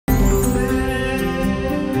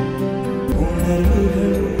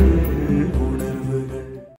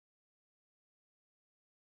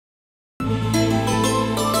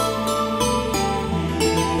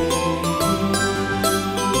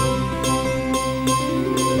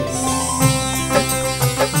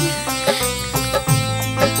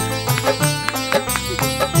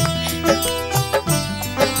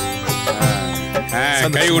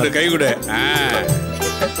கைகுடு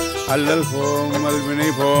அல்லல் போம் அல்வினை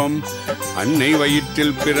போம் அன்னை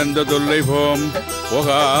வயிற்றில் பிறந்த தொல்லை போம்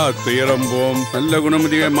போகா துயரம் போம் நல்ல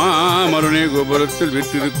குணமதிய மாமருணை கோபுரத்தில்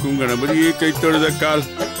விற்றிருக்கும் கணபதியை கைத்தொழுதக்கால்.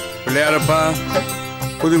 பிள்ளையாரப்பா,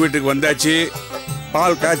 புது வீட்டுக்கு வந்தாச்சு,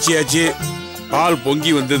 பால் காய்ச்சியாச்சு, பால்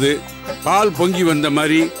பொங்கி வந்தது. பால் பொங்கி வந்த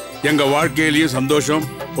மாதிரி எங்க வாழ்க்கையிலையும் சந்தோஷம்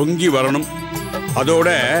பொங்கி வரணும். அதோட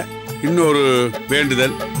இன்னொரு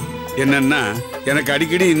வேண்டுதல் என்னன்னா, எனக்கு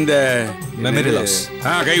அடிக்கடி இந்த மெமரி லாஸ்.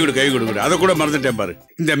 கை கொடு அதை கூட மறந்துட்டேன் பாரு.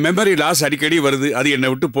 இந்த மெமரி லாஸ் அடிக்கடி வருது, அது என்னை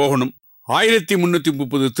விட்டு போகணும்.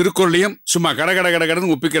 1330 திருக்குறளையும் சும்மா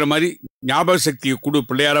கடன்னு ஒப்பிக்கிற மாதிரி ஞாபக சக்தியை கொடு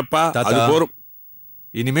பிள்ளையாரப்பா, அது போறோம்.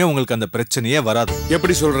 இனிமே உங்களுக்கு அந்த பிரச்சனையே வராது.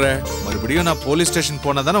 எப்படி சொல்ற? மறுபடியும் நான் போலீஸ் ஸ்டேஷன்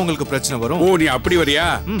போனா தானே உங்களுக்கு பிரச்சனை வரும். ஓ, நீ அப்படி வரியா?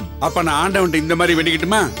 அப்ப நான் ஆண்டவன்ட்ட இந்த மாதிரி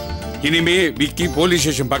வேண்டிக்கிட்டுமா? இனிமே விக்கி போலீஸ்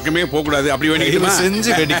ஸ்டேஷன் பக்கமே போக கூடாது, அப்படி வேண்டிக்கிட்டுமா?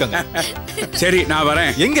 செஞ்சு வேண்டிக்கங்க. சரி, நான்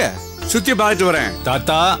வரேன். எங்க? சுத்தி பார்த்துட்டு வரேன்.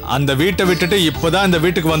 தாத்தா, அந்த வீட்டை விட்டுட்டு இப்பதான் இந்த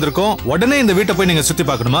வீட்டுக்கு வந்திருக்கோம். உடனே இந்த வீட்டை போய் நீங்க சுத்தி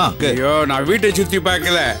பார்க்கணுமா? ஐயோ, நான் வீட்டை சுத்தி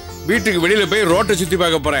பார்க்கல, வீட்டுக்கு வெளியில போய் ரோட்டை சுத்தி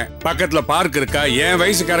பார்க்க போறேன். பக்கத்துல பார்க் இருக்கா, என்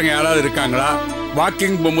வயசுக்காரங்க யாராவது இருக்காங்களா,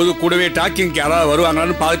 வாக்கிங் போகும்போது கூடவே டாக்கிங் யாராவது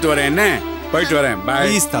வருவாங்களான்னு பார்த்துட்டு வரேன். என்ன, போயிட்டு வரேன்.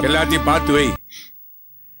 பாய். எல்லாத்தையும் பார்த்து வை.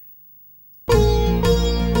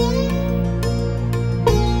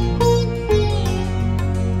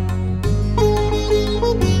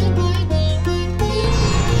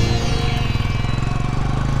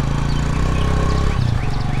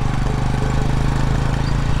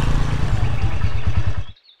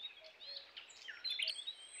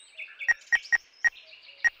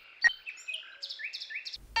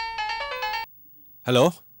 ஹலோ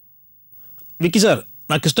விக்கி சார்,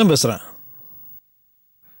 நான் கிருஷ்ணன் பேசுறேன்.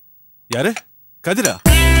 யாரு? கதிரா?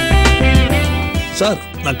 சார்,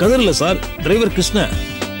 நான் கதிர் இல்ல சார், டிரைவர் கிருஷ்ணன்.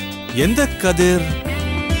 எந்த கதிர்?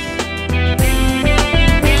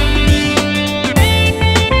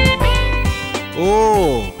 ஓ,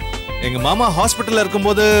 எங்க மாமா ஹாஸ்பிட்டல்ல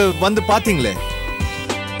இருக்கும்போது வந்து பாத்தீங்களே.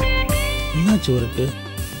 என்னாச்சு அவருக்கு?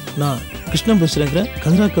 நான் கிருஷ்ணன் பேசுறேங்கிற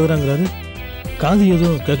கதிராங்கிறாரு. காது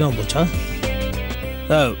எதுவும் கேட்காம போச்சா?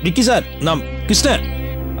 விக்கி சார், நான் கிருஷ்ணன்.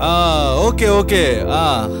 Okay okay.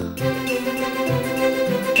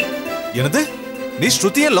 என்னது, நீ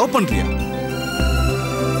ஸ்ருதியை லவ் பண்றியா?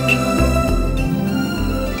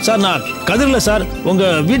 சார், நான் கதிர்ல சார்,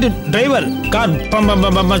 உங்க வீட்டு driver. Car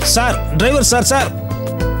sir, driver sir. Sir,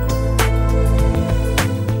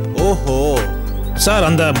 ஓஹோ சார்,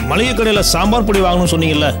 அந்த மளிகை கடையில் சாம்பார் பொடி வாங்கணும்னு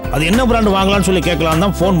சொன்னீங்கல்ல, அது என்ன பிராண்ட் வாங்கலாம்னு சொல்லி கேட்கலாம்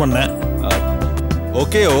தான் ஃபோன் பண்ணேன்.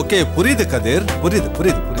 ஓகே ஓகே, புரியுது கதிர், புரியுது.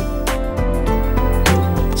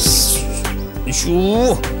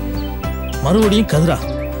 மறுபடியும் கதிரா,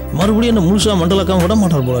 மறுபடியும் என்ன முழுசா மண்டலக்காம விட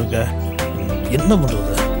மாட்டார் போல இருக்க. என்ன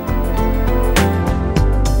பண்றது?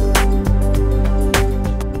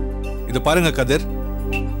 இது பாருங்க கதிர்,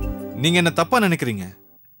 நீங்க என்ன தப்பா நினைக்கிறீங்க.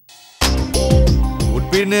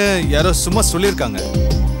 உட்பின்னு யாரோ சும்மா சொல்லியிருக்காங்க.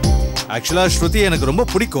 ஆக்சுவலா ஸ்ருதி எனக்கு ரொம்ப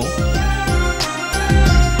பிடிக்கும்.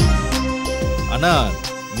 ஆனா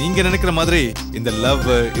நீங்க நினைக்கிற மாதிரி இந்த லவ்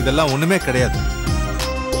இதெல்லாம் ஒண்ணுமே கிடையாது.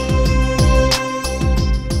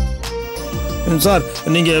 சார்,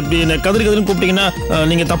 நீங்க இப்படி கதிர்னு கூப்பிட்டீங்கன்னா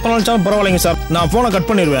நீங்க தப்பா நினைச்சாலும் பரவாயில்லைங்க சார், நான் போனை கட்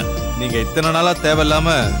பண்ணிடுவேன். நீங்க இத்தனை நாளா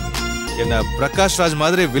தேவையில்லாம என்ன பிரகாஷ் ராஜ்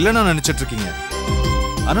மாதிரி வில்லனா நினைச்சிட்டு இருக்கீங்க.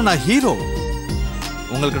 ஆனா நான் ஹீரோ,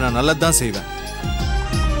 உங்களுக்கு நான் நல்லதுதான் செய்வேன்.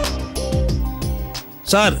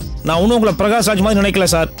 சார், நான் ஒன்னும் உங்களை பிரகாஷ் ராஜ் மாதிரி நினைக்கல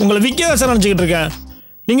சார், உங்களை விக்கியா சார் நினைச்சுக்கிட்டு இருக்கேன்.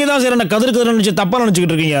 நீங்க தான் சார் என்ன கதிர் நினைச்சு தப்பா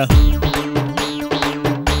நினைச்சுக்கிட்டு இருக்கீங்க.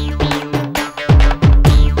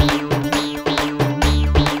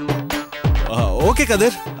 Okay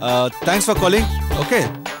Kathir, thanks for calling. Okay,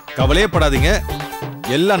 கவலையே படாதீங்க,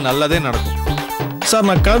 எல்லாம் நல்லதே நடக்கும். சார்,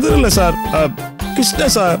 நான் கதிர் இல்ல சார்,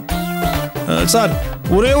 கிருஷ்ணன் சார். சார்,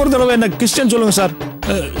 ஒரே ஒரு தடவை என்ன கிருஷ்ணன் சொல்லுங்க sir.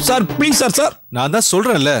 Sir please sir. Sir, நான் தான்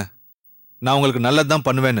சொல்றேன்ல, நான் உங்களுக்கு நல்லதுதான்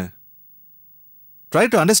பண்ணுவேன்னு. Try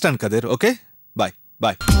to understand Kathir. Okay, bye.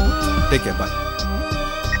 Bye. Take care. Bye.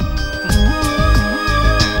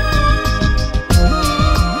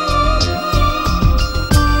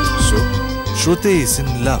 So, Shruti is in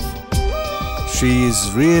love. She is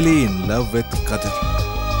really in love with Kadir.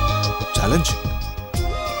 Challenge.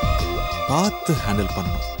 பார்த்து ஹேண்டில்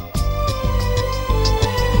பண்ணணும்.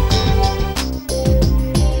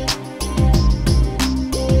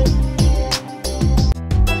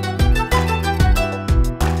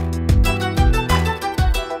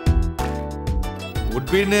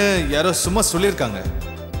 உட்பின்னு யாரோ சும்மா சொல்லியிருக்காங்க.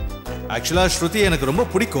 ஆக்சுவலா ஸ்ருதி எனக்கு ரொம்ப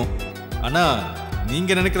பிடிக்கும். ஆனா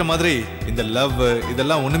நீங்க நினைக்கிற மாதிரி இந்த லவ்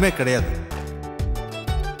இதெல்லாம் ஒண்ணுமே கிடையாது.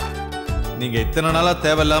 நீங்க இத்தனை நாளா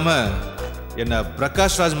தேவையில்லாம என்ன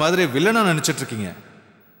பிரகாஷ் ராஜ் மாதிரி வில்லனா நினைச்சிட்டு இருக்கீங்க.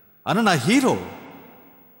 ஆனா நான் ஹீரோ,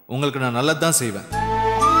 உங்களுக்கு நான் நல்லது தான் செய்வேன்.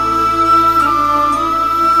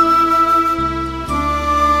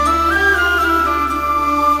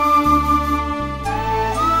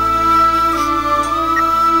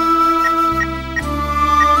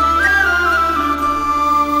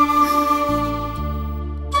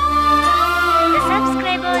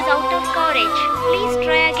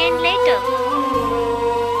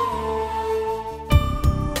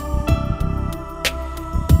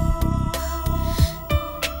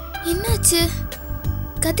 என்னாச்சு?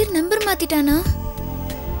 கதிர் நம்பர் மாத்திட்டானா?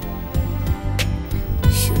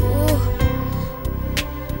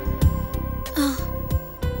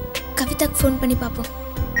 கவிதாக்கு ஃபோன் பண்ணி பாப்போம்.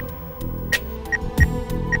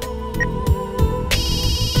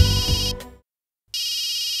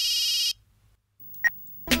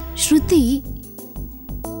 ஸ்ருதி.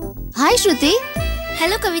 ஹாய் ஸ்ருதி.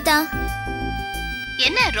 ஹலோ கவிதா.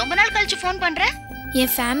 என்ன ரொம்ப நாள் கழிச்சு ஃபோன் பண்ற?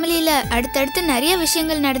 என் ஃபேமிலியில அடுத்தடுத்து நிறைய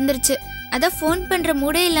விஷயங்கள் நடந்துருச்சு. அதான் ஃபோன் பண்ற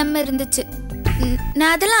மூடே இல்லாம இருந்துச்சு.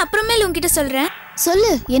 நான் அதெல்லாம் அப்புறமேல உன்கிட்ட சொல்றேன்.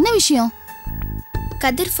 சொல்லு, என்ன விஷயம்?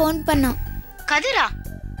 கதிர் ஃபோன் பண்ணான். கதிரா?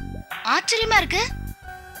 ஆச்சரியமா இருக்கு.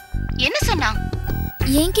 என்ன சொன்னா?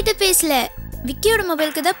 என்கிட்ட பேசல, விக்கியோட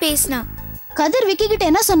மொபைலுக்கு தான் பேசினான். கதிர் விக்கி கிட்ட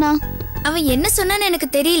என்ன சொன்னா? அவன் என்ன சொன்னான்னு எனக்கு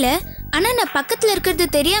தெரியல. ஆனா நான் பக்கத்துல இருக்கிறது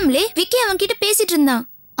தெரியாமலே விக்கி அவன் கிட்ட பேசிட்டு இருந்தான்.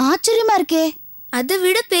 ஆச்சரியமா இருக்கே. அதை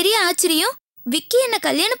விட பெரிய ஆச்சரியம், விக்கி என்ன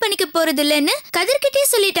கல்யாணம் பண்ணிக்க போறது இல்லைன்னு கதிர்கிட்டே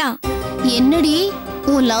சொல்லிட்டான். என்னடி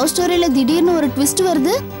உன் லவ் ஸ்டோரியில திடீர்னு ஒரு ட்விஸ்ட்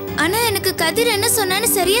வருது? ஆனா எனக்கு கதிர் என்ன சொன்னான்னு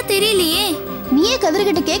சரியா தெரியலையே. நீயே கதிர்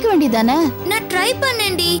கிட்ட கேட்க வேண்டியதானே? நான் ட்ரை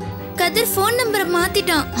பண்ணேன்டி. கதிர் ஃபோன் நம்பரை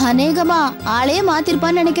மாத்திட்டான். அநேகமா ஆளையே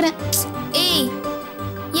மாத்திருப்பான்னு நினைக்கிறேன். ஏய்,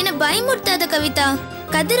 என்ன பயமுறுத்தாத கவிதா.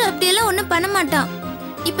 கதிர் அப்படியெல்லாம் ஒண்ணும் பண்ண மாட்டான்.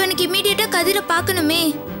 இப்ப எனக்கு இமீடியட்டா கதிரை பார்க்கணுமே.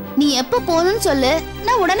 நீ எப்ப போகணும்னு சொல்லு,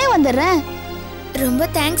 நான் உடனே வந்துடுறேன். ரொம்ப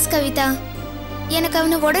தேங்க்ஸ் கவிதா. எனக்கு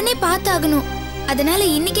அவனை உடனே பார்த்தாகணும். அதனால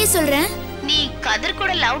இன்னைக்கே சொல்றேன். நீ கதிர்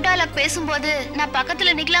கூட லவ் டயலாக் பேசும்போது நான்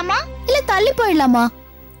பக்கத்துல நிக்கலாமா இல்ல தள்ளி போயிடலாமா?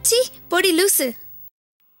 சி பொடி லூசு.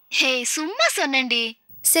 ஹே, சும்மா சொன்னேன்டி.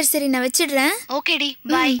 சரி சரி, நான் வச்சிடுறேன். ஓகேடி,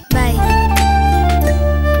 பை பை.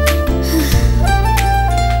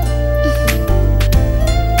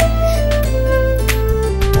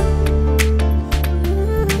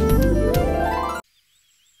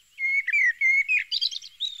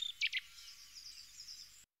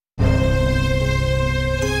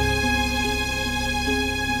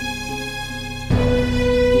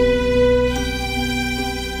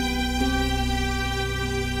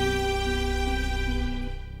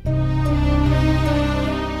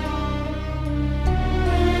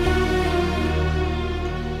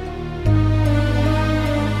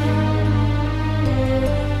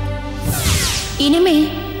 இனிமே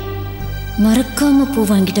மறக்காம பூ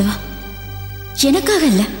வாங்கிட்டு வா. எனக்காக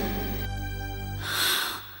இல்ல,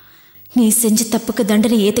 நீ செஞ்ச தப்புக்கு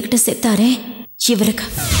தண்டனை ஏத்துக்கிட்ட செத்தாரே இவருக்கு.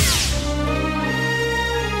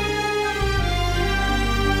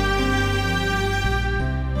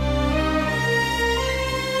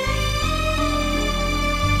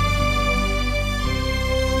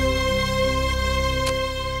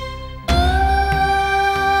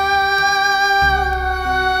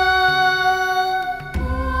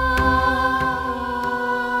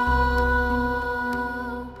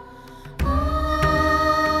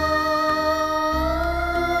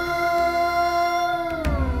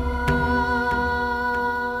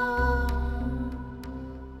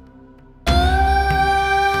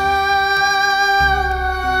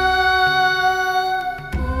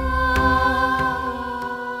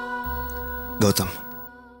 Gautham,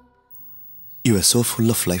 you are so full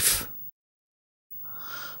of life.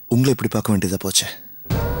 உங்களை இப்படி பார்க்க வேண்டியதா போச்சு.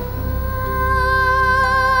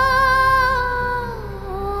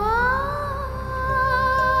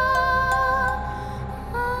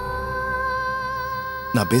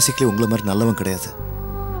 நான் பேசிக்கலி உங்களை மாதிரி நல்லவன் கிடையாது.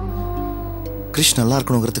 கிருஷ் நல்லா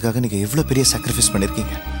இருக்கணுங்கிறதுக்காக நீங்க எவ்வளவு பெரிய சாக்ரிஃபைஸ்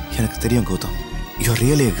பண்ணிருக்கீங்க எனக்கு தெரியும் Gautham. You are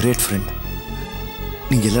really a great friend.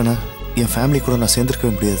 நீங்க இல்லைன்னா என் ஃபேமிலி கூட நான்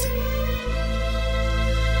சேர்ந்திருக்கவே முடியாது.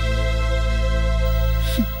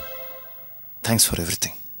 Thanks for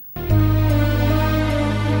everything.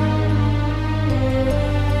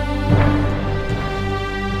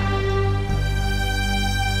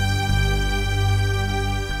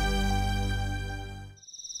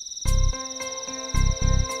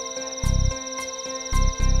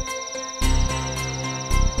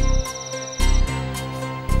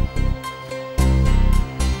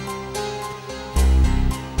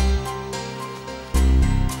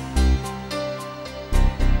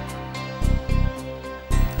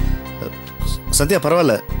 சத்யா,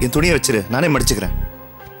 பரவாயில்ல, என் துணியை வச்சிரு, நானே மடிச்சுக்கிறேன்.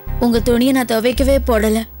 உங்க துணியை நான் துவைக்கவே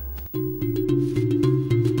போடல.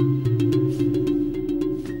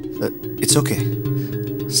 It's okay.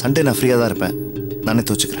 சண்டே நான் ஃப்ரீயாக தான் இருப்பேன், நானே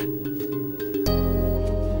துவச்சிக்கிறேன்.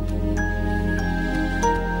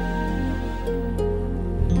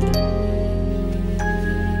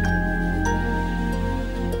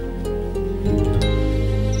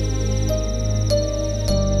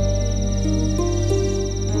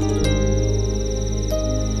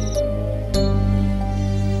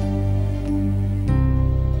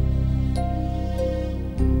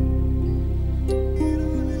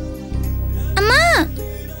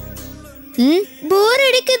 போர்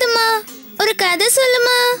அடிக்குதுமா, ஒரு கதை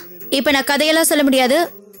சொல்லுமா. இப்ப நான் கதையெல்லாம் சொல்ல முடியாது,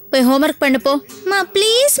 போய் ஹோம்ஒர்க் பண்ணு போ. மா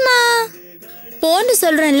ப்ளீஸ்மா, போன்னு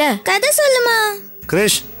சொல்றேன்ல. கதை சொல்லுமா.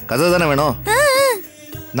 கிரேஷ், கதை தானே வேணும்?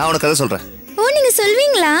 நான் உனக்கு கதை சொல்றேன். ஓ, நீங்க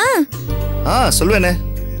சொல்வீங்களா? சொல்லுவேனே.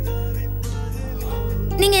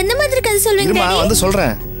 நீங்க எந்த மாதிரி கதை சொல்வீங்க டாடி? வந்து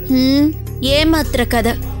சொல்றேன். ஏமாத்துற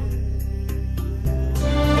கதை.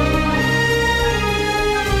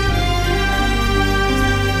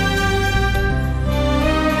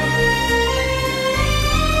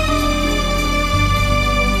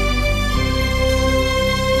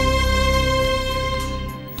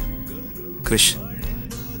 கிரிஷ்,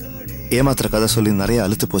 ஏமாத்துற கதை சொல்லி நிறைய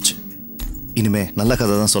அழுத்து போச்சு. இனிமே நல்ல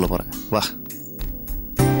கதை தான் சொல்ல போறேன். வா.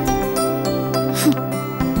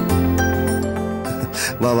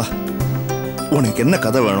 வா வா. உனக்கு என்ன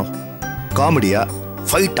கதை வேணும்? காமெடியா,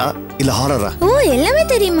 ஃபைட்டா, இல்ல ஹாரரா? ஓ, எல்லாமே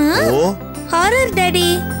தெரியுமா? ஓ, ஹாரர் டாடி.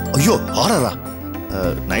 ஐயோ, ஹாரரா?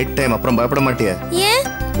 நைட் டைம் அப்புறம் பயப்பட மாட்டியா? ஏன்,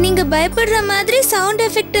 நீங்க பயப்படுற மாதிரி சவுண்ட்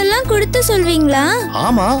எஃபெக்ட் எல்லாம் கொடுத்து சொல்வீங்களா?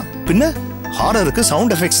 ஆமா, பின்ன ஹாரருக்கு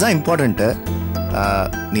சவுண்ட் எஃபெக்ட்ஸ் தான் இம்பார்ட்டன்ட்.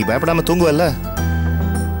 நீ பயப்படாம தூங்குவல்ல?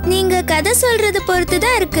 நீங்க கதை சொல்றது பொறுத்து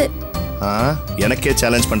தான் இருக்கு. எனக்கே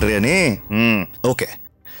சேலஞ்ச் பண்றியா நீ? ஓகே.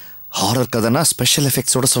 ஹாரர் கதைனா ஸ்பெஷல்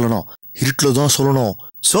எஃபெக்ட்ஸோட சொல்லணும், இருட்டில் தான் சொல்லணும்.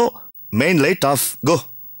 ஸோ மெயின் லைட் ஆஃப், கோ.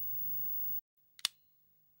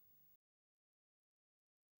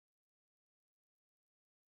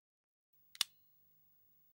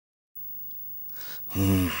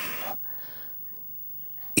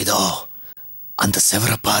 இதோ அந்த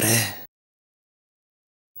செவரை பாரு.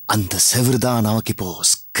 அந்த செவரு தான் நமக்கு இப்போ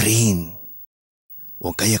ஸ்கிரீன்.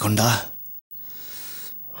 உன் கையை கொண்டா.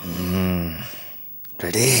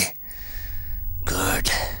 ரெடி?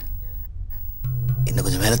 குட். இன்னும்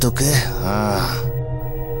கொஞ்சம் மேல தூக்கு.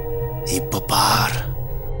 இப்ப பார்,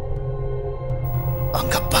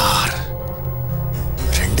 அங்க பார்.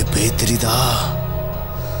 2 பேய் தெரியுதா?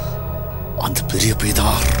 அந்த பெரிய பேய்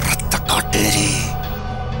தான் ரத்த காட்டேரி.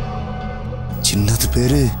 சின்னது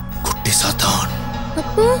பேரு குட்டி சாத்தான்.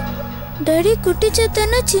 அப்போ டாடி, குட்டி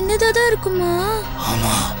சாத்தானா சின்னதா தான் இருக்குமா?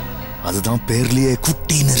 ஆமா, அதுதான் பேர்லயே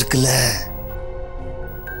குட்டின்னு இருக்குல்ல.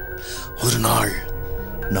 ஒரு நாள்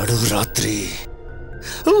நடுவு ராத்திரி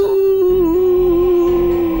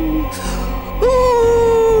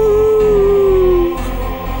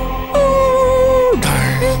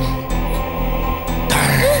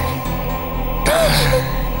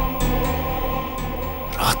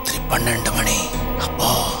ராத்திரி 12 மணி. அப்போ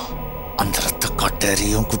அந்த ரத்த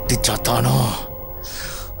காட்டேரியும் குட்டி சாத்தானும்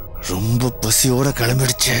ரொம்ப பசியோட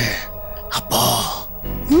கிளம்பிடுச்சு. அப்போ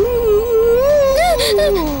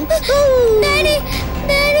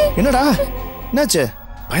என்னடா, என்னாச்சு?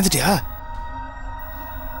 பயந்துட்டியா?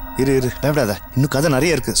 இரு இரு, பயப்படாத, இன்னும் கதை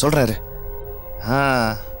நிறைய இருக்கு, சொல்றாரு.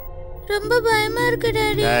 ரொம்ப பயமா இருக்கு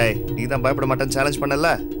டாடி. நீ தான் பயப்பட மாட்டேன்னு சேலஞ்ச்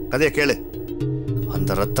பண்ணல, கதையை கேளு.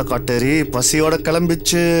 அந்த ரத்த காட்டேரி பசியோட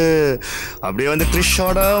கிளம்பிச்சு. அப்படியே வந்து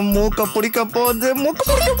கிறிஷோட மூக்க பிடிக்க போகுது. மூக்க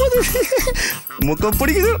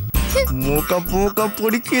பிடிக்குது. மூக்க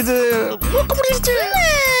பிடிக்குது. மூக்க பிடிச்சிச்சு.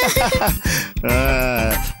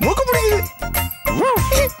 மூக்க பிடிக்குது.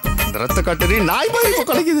 இந்த ரத்த காட்டேரி நாய் மாதிரி இப்போ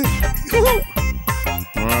கலைக்குது.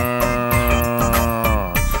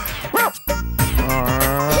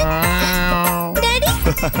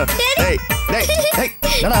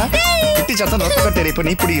 குட்டி சாத்தான் ரத்த காட்டேரி இப்ப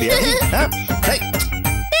நீ பிடிக்கிறியா?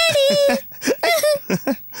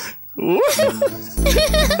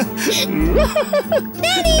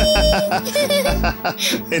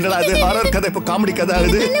 என்னடா அது ஹாரர் கதை இப்ப காமெடி கதை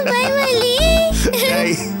ஆகுது.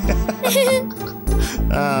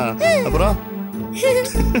 அப்புறம்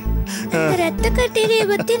ரத்த கட்டீரிய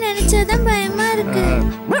பத்தி நினைச்சாதான் பயமா இருக்கு.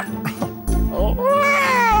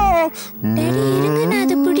 டாடி, இருங்க, நான்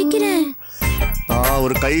அதை பிடிக்கிறேன்.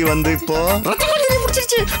 ஒரு கை வந்து இப்போ ரத்த கட்டீரி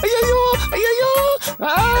பிடிச்சிருச்சு. ஐயோ ஐயோ,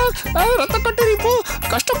 ரத்த கட்டீரி இப்போ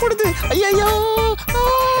கஷ்டப்படுது. ஐயோ,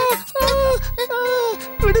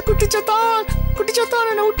 விடு குட்டி சாத்தான், குட்டி சாத்தான்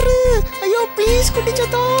என்ன விட்டுரு. ஐயோ ப்ளீஸ் குட்டி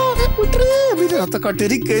சாத்தான் விட்டுரு. அப்படின்னு ரத்த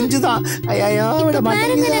கட்டீரி கெஞ்சுதான். ஐயோ விட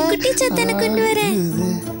மாட்டேங்குது. குட்டி சாத்தானை கொண்டு வரேன்.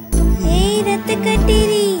 ஏய் ரத்த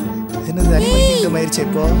கட்டீரி, என்னது அனிமல் கிங்டம் ஆயிடுச்சு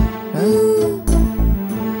இப்போ.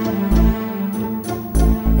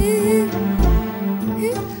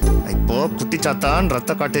 இப்போ குட்டி சாத்தான்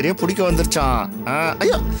ரத்த காட்டேரியை பிடிக்க வந்துருச்சான்.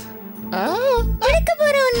 ஐயோ அடிக்க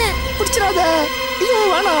போற உன்னை பிடிச்சிடாத. ஐயோ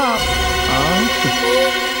வேணாம்.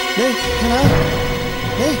 டேய் என்னடா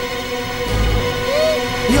டேய்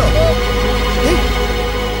ஐயோ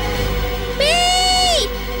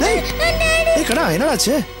டேய் டேய் கடா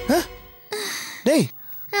என்னடாச்சு? டேய்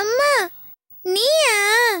அம்மா நீயா?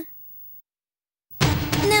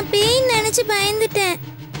 நான் பேய் நினைச்சு பயந்துட்டேன்.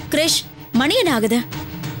 கிரிஷ், மணி என்ன ஆகுது?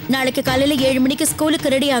 நாளைக்கு காலையில 7 மணிக்கு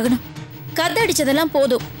ஸ்கூலுக்கு ரெடி ஆகணும். கதை அடிச்சதெல்லாம்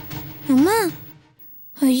போதும். அம்மா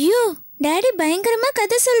ஐயோ டாடி பயங்கரமா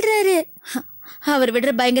கதை சொல்றாரு. அவர்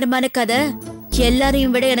விடுற பயங்கரமான கதை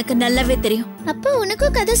எல்லாரையும் விட எனக்கு நல்லாவே தெரியும். அப்பா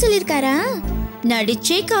உனக்கும் கதை சொல்லிருக்காரா?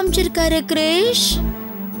 நடிச்சே காமிச்சிருக்காரு கிரிஷ்.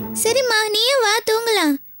 சரிம்மா நீயே வா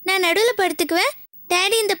தூங்கலாம். நான் நடுவுல படுத்துக்குவேன்.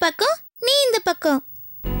 டாடி இந்த பக்கம், நீ இந்த பக்கம்.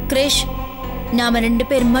 கிரிஷ், நாம 2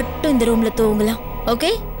 பேர் மட்டும் இந்த ரூம்ல தூங்கலாம்.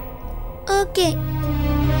 Okay? Okay.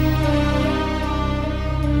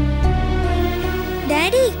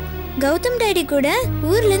 Daddy, Gautham daddy கூட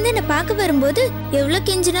ஊர்ல இருந்து என்ன பார்க்க வரும்போது எவ்வளவு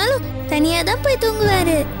கெஞ்சினாலும் தனியா தான் போய்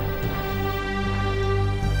தூங்குவாரு.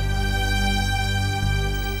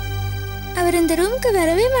 அவர் இந்த ரூமுக்கு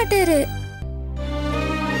வரவே மாட்டாரு.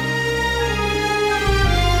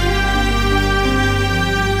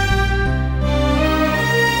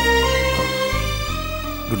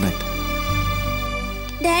 Good night.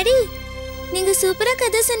 டாடி, நீங்க சூப்பரா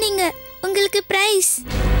கதை சொன்னீங்க. உங்களுக்கு பிரைஸ்.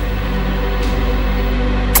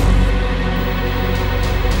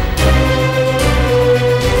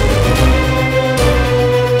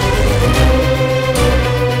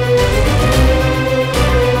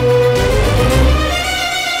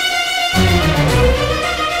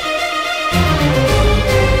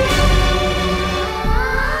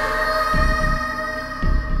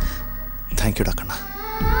 தேங்க்யூடா கண்ணா.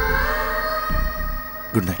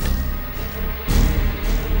 Good night.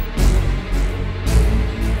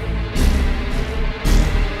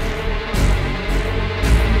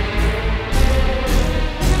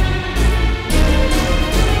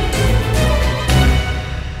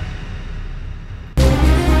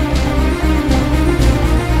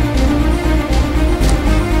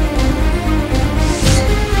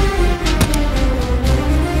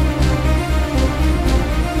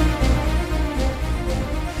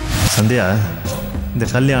 சந்தியா, இந்த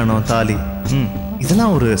கல்யாணம் தாலி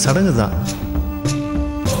இதெல்லாம் ஒரு சடங்கு தான்.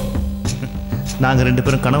 நாங்கள் 2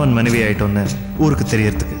 பேரும் கணவன் மனைவி ஆயிட்டோன்னு ஊருக்கு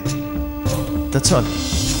தெரியறதுக்கு. That's all.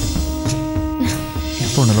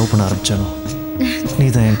 எப்போ நான் லவ் பண்ண ஆரம்பிச்சானோ நீ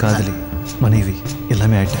தான் என் காதலி, மனைவி,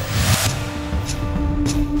 எல்லாமே ஆயிட்டேன்.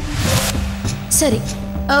 சரி,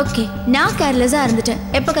 ஓகே. நான் கேர்லெஸ்ஸா இருந்துட்டேன்.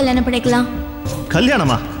 எப்போ கல்யாணம் பண்ணிக்கலாம்?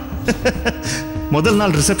 கல்யாணமா? முதல்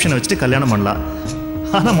நாள் ரிசப்ஷனை வச்சுட்டு கல்யாணம் பண்ணலாம்.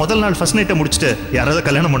 ஆனா முதல் நாள் ஃபர்ஸ்ட் நைட்டை முடிச்சுட்டு யாராவது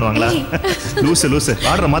கல்யாணம் பண்ணுவாங்களா? லூசு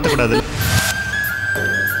ஆர்டரை மாற்றக்கூடாது.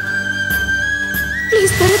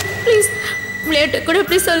 ப்ளீஸ் பரத், ப்ளீஸ் விளையாட்டு கூட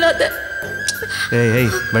இப்படி சொல்லாத.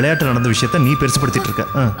 ஏய் விளையாட்டு நடந்த விஷயத்த நீ பெருசுப்படுத்திட்டு இருக்க.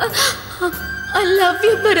 I love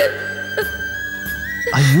you Bharat.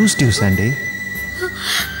 I used you Sandy.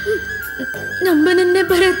 நம்ப நின்ன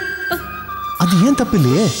பரத். அது ஏன் தப்பு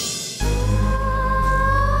இல்லையே?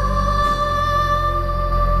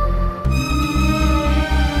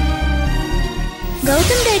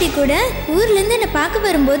 கௌதம் டாடி கூட ஊர்ல இருந்து என்ன பார்க்க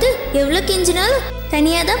வரும்போது எவ்வளவு கெஞ்சினாலும்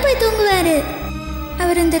தனியா தான் போய் தூங்குவாரு.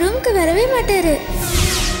 அவர் இந்த ரூமுக்கு வரவே மாட்டாரு.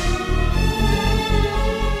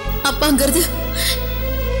 அப்பாங்கிறது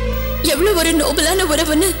எவ்வளவு ஒரு நோபலான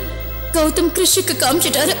உறவுன்னு கௌதம் கிருஷிக்கு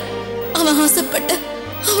காமிச்சிட்டாரு. அவன் ஆசைப்பட்ட,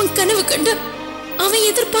 அவன் கனவு கண்ட, அவன்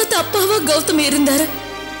எதிர்பார்த்த அப்பாவா கௌதம் இருந்தாரு.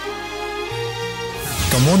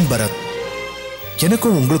 கமோன் பரத்,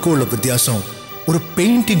 எனக்கும் உங்களுக்கும் உள்ள வித்தியாசம் ஒரு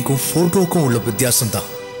பெயிண்டிங்கும் போட்டோக்கும் உள்ள வித்தியாசம் தான்.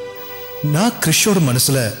 நான் கிறிஷோட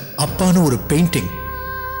மனசுல அப்பான்னு ஒரு பெயிண்டிங்,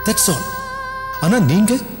 தட்ஸ் ஆல். ஆனா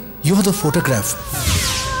நீங்க you are the photograph.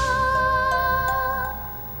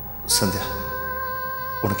 Sandhya,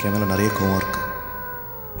 உனக்கு என் மேல நிறைய கோவம் இருக்கு.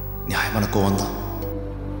 நியாயமான கோவம் தான்.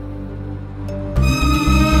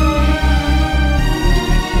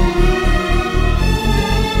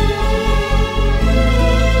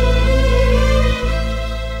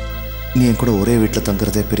 நீ என் கூட ஒரே வீட்டில்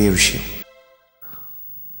தங்குறதே பெரிய விஷயம்.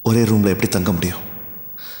 ஒரே ரூம்ல எப்படி தங்க முடியும்?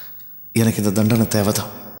 எனக்கு இந்த தண்டனை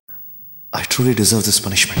தேவைதான். I truly deserve this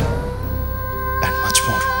punishment.